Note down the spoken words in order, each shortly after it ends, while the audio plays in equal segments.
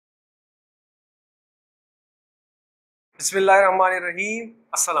Bismillahirrahmanirrahim.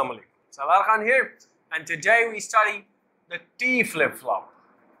 Assalamu alaikum. Salaar Khan here, and today we study the T flip-flop.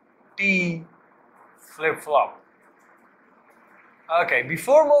 T flip-flop. Okay,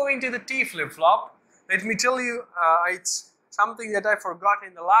 before moving to the T flip-flop, let me tell you, it's something that I forgot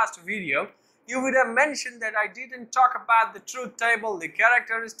in the last video. You would have mentioned that I didn't talk about the truth table, the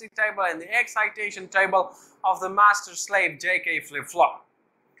characteristic table, and the excitation table of the master-slave JK flip-flop.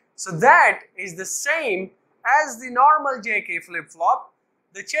 So that is the same as the normal JK flip-flop.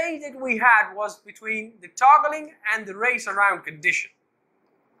 The change that we had was between the toggling and the race around condition.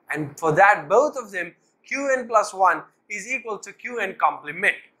 And for that, both of them, Qn plus 1 is equal to Qn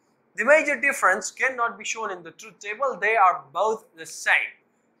complement. The major difference cannot be shown in the truth table. They are both the same.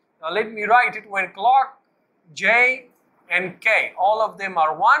 Now let me write it. When clock, J and K, all of them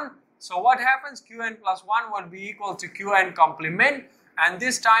are 1. So what happens? Qn plus 1 will be equal to Qn complement, and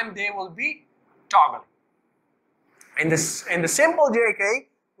this time they will be toggling. In the simple JK,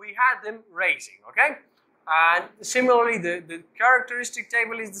 we had them racing, okay? And similarly, the characteristic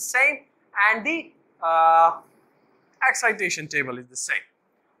table is the same, and the excitation table is the same.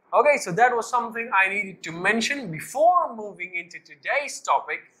 Okay, so that was something I needed to mention before moving into today's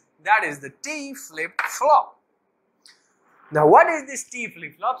topic, that is the T flip-flop. Now, what is this T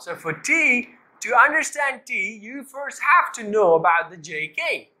flip-flop? So for T, to understand T, you first have to know about the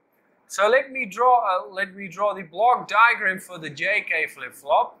JK. So let me draw the block diagram for the JK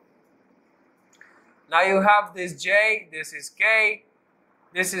flip-flop. Now you have this J, this is K,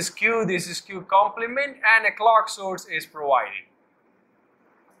 this is Q complement, and a clock source is provided.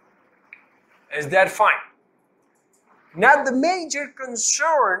 Is that fine? Now the major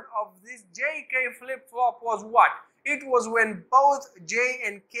concern of this JK flip-flop was what? It was when both J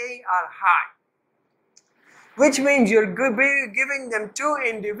and K are high. Which means you're giving them two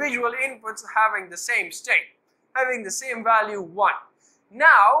individual inputs having the same state, having the same value 1.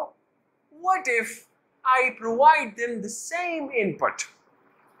 Now, what if I provide them the same input?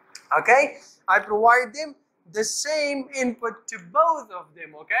 Okay, I provide them the same input to both of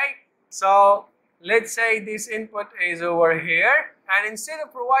them, okay? So, let's say this input is over here, and instead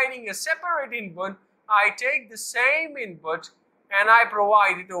of providing a separate input, I take the same input and I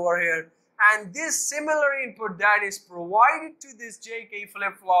provide it over here. And this similar input that is provided to this JK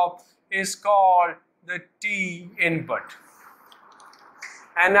flip-flop is called the T input.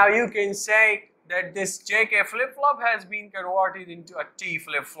 And now you can say that this JK flip-flop has been converted into a T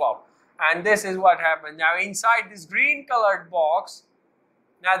flip-flop. And this is what happens. Now inside this green colored box,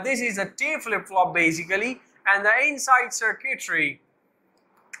 now this is a T flip-flop basically, and the inside circuitry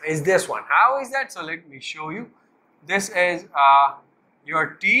is this one. How is that? So let me show you. This is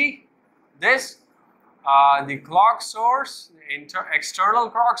your T. This, the clock source, the external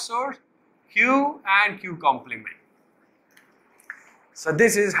clock source, Q and Q complement. So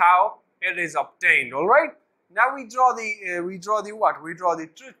this is how it is obtained. All right. Now we draw the what? We draw the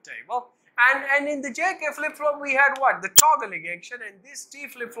truth table. And in the JK flip-flop we had what? The toggling action, and this T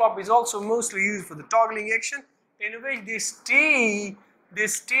flip-flop is also mostly used for the toggling action, in which this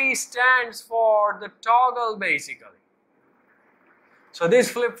T stands for the toggle basically. So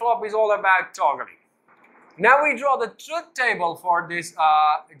this flip-flop is all about toggling. Now we draw the truth table for this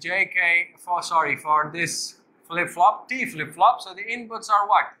for this flip-flop, T flip-flop. So the inputs are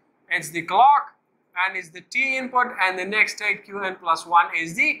what? It's the clock and it's the T input, and the next state Qn plus 1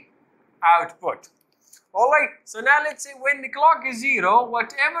 is the output. Alright, so now let's say when the clock is 0,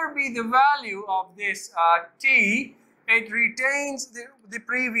 whatever be the value of this T, it retains the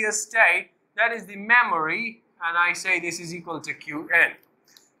previous state, that is the memory, and I say this is equal to Qn.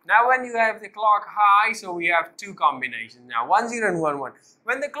 Now when you have the clock high, so we have two combinations now, 1 0 and 1 1.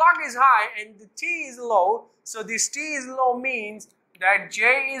 When the clock is high and the T is low, so this T is low means that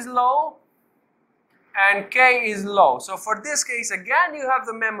J is low and K is low. So for this case again you have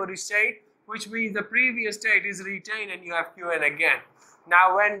the memory state, which means the previous state is retained and you have Qn again.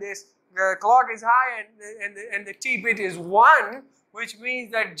 Now when this clock is high and the T bit is 1, which means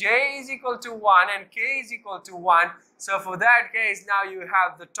that J is equal to 1 and K is equal to 1. So for that case, now you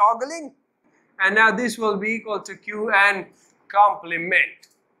have the toggling, and now this will be equal to Qn complement.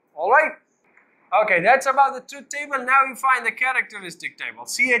 Alright? Okay, that's about the truth table. Now you find the characteristic table.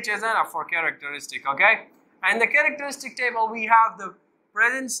 CH is enough for characteristic, okay? And the characteristic table, we have the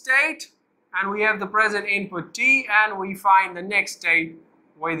present state, and we have the present input T, and we find the next state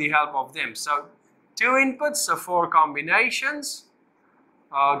with the help of them. So 2 inputs, so 4 combinations.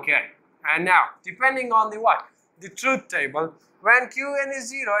 Okay, and now depending on the what? The truth table, when Qn is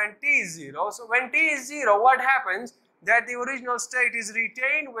 0 and T is 0, so when T is 0, what happens? that the original state is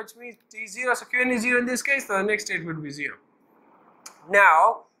retained, which means t is 0, so qn is 0 in this case, so the next state would be 0.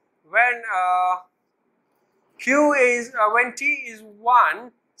 Now, when when t is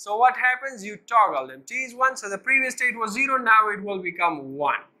 1, so what happens? You toggle them. T is 1, so the previous state was 0, now it will become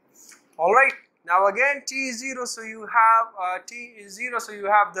 1. Alright, now again t is 0, so you have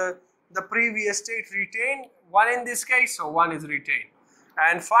the previous state retained, 1 in this case, so 1 is retained.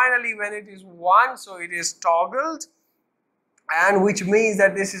 And finally, when it is 1, so it is toggled, and which means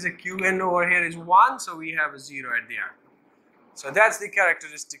that this is a qn over here is 1, so we have a 0 at the end. So that's the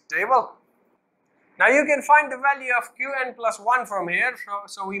characteristic table. Now you can find the value of qn plus 1 from here.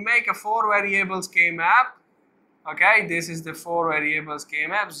 So we make a 4 variables k-map. Okay, this is the 4 variables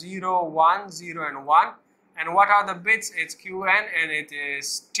k-map, 0, 1, 0 and 1. And what are the bits? It's qn and it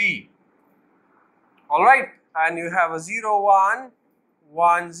is t. Alright, and you have a 0, 1,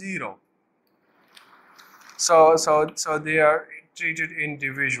 1, 0. So they are treated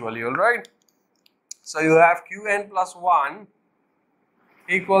individually, alright? So you have qn plus 1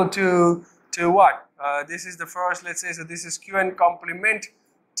 equal to what? This is the first, let's say, so this is qn complement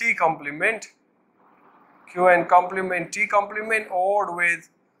t complement, qn complement t complement ORed with,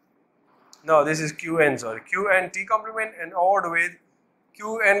 no, this is qn, sorry, qn t complement and ORed with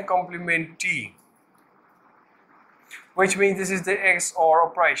qn complement t, which means this is the XOR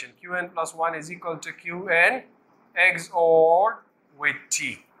operation. qn plus 1 is equal to qn XOR with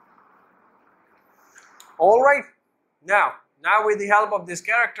t. Alright, now with the help of this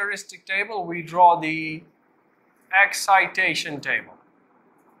characteristic table, we draw the excitation table.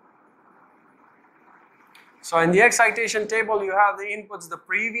 So in the excitation table, you have the inputs, the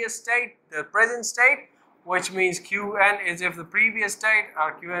previous state, the present state, which means qn is if the previous state,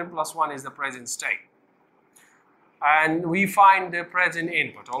 or qn plus 1 is the present state. And we find the present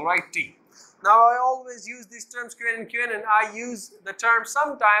input, alright, t. Now I always use these terms qn and I use the term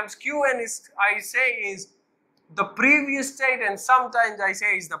sometimes qn is, I say is the previous state, and sometimes I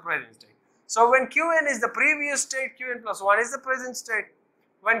say is the present state. So when qn is the previous state, qn plus 1 is the present state.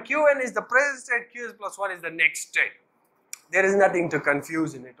 When qn is the present state, qn plus 1 is the next state. There is nothing to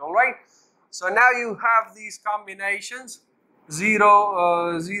confuse in it, alright? So now you have these combinations, wait.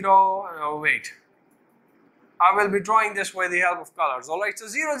 I will be drawing this with the help of colors, alright? So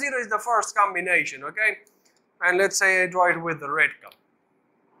 0, 0 is the first combination, okay? And let's say I draw it with the red color.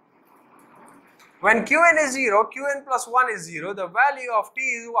 When qn is 0, qn plus 1 is 0, the value of t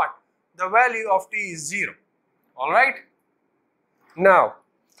is what? The value of t is 0, alright? Now,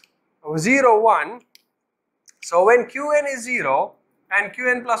 0, 1, so when qn is 0 and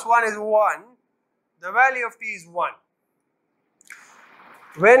qn plus 1 is 1, the value of t is 1.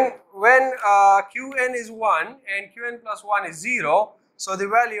 When qn is 1 and qn plus 1 is 0, so the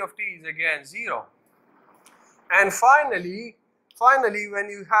value of t is again 0. And finally when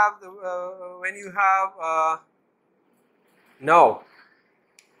you have the no,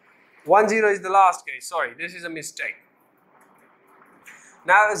 1, 0 is the last case, sorry, this is a mistake.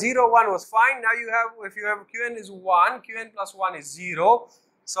 Now 0, 1 was fine. Now you have, if you have qn is 1, qn plus 1 is 0,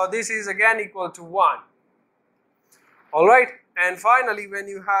 so this is again equal to 1. Alright, and finally when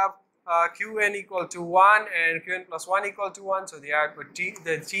you have qn equal to 1 and qn plus 1 equal to 1, so the output t,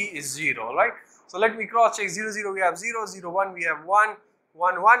 the t is 0, alright? So let me cross check. 0, 0 we have 0, 0, 1 we have 1,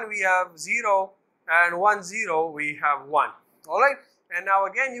 1, 1 we have 0, and 1, 0 we have 1. Alright, and now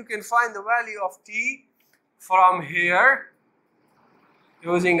again you can find the value of t from here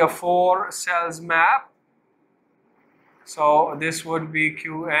using a 4 cells map. So this would be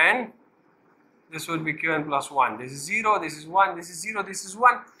qn, this would be qn plus 1. This is 0, this is 1, this is 0, this is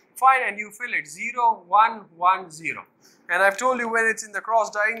 1. Fine, and you fill it 0, 1, 1, 0. And I've told you when it's in the cross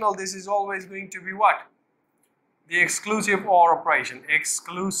diagonal, this is always going to be what? The exclusive OR operation.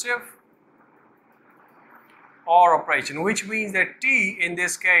 Exclusive OR operation, which means that t in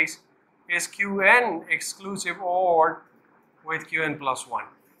this case is qn exclusive OR with qn plus 1.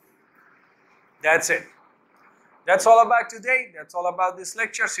 That's it. That's all about today. That's all about this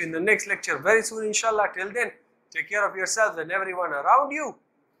lecture. See you in the next lecture very soon, inshallah. Till then, take care of yourselves and everyone around you.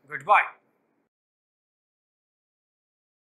 Goodbye.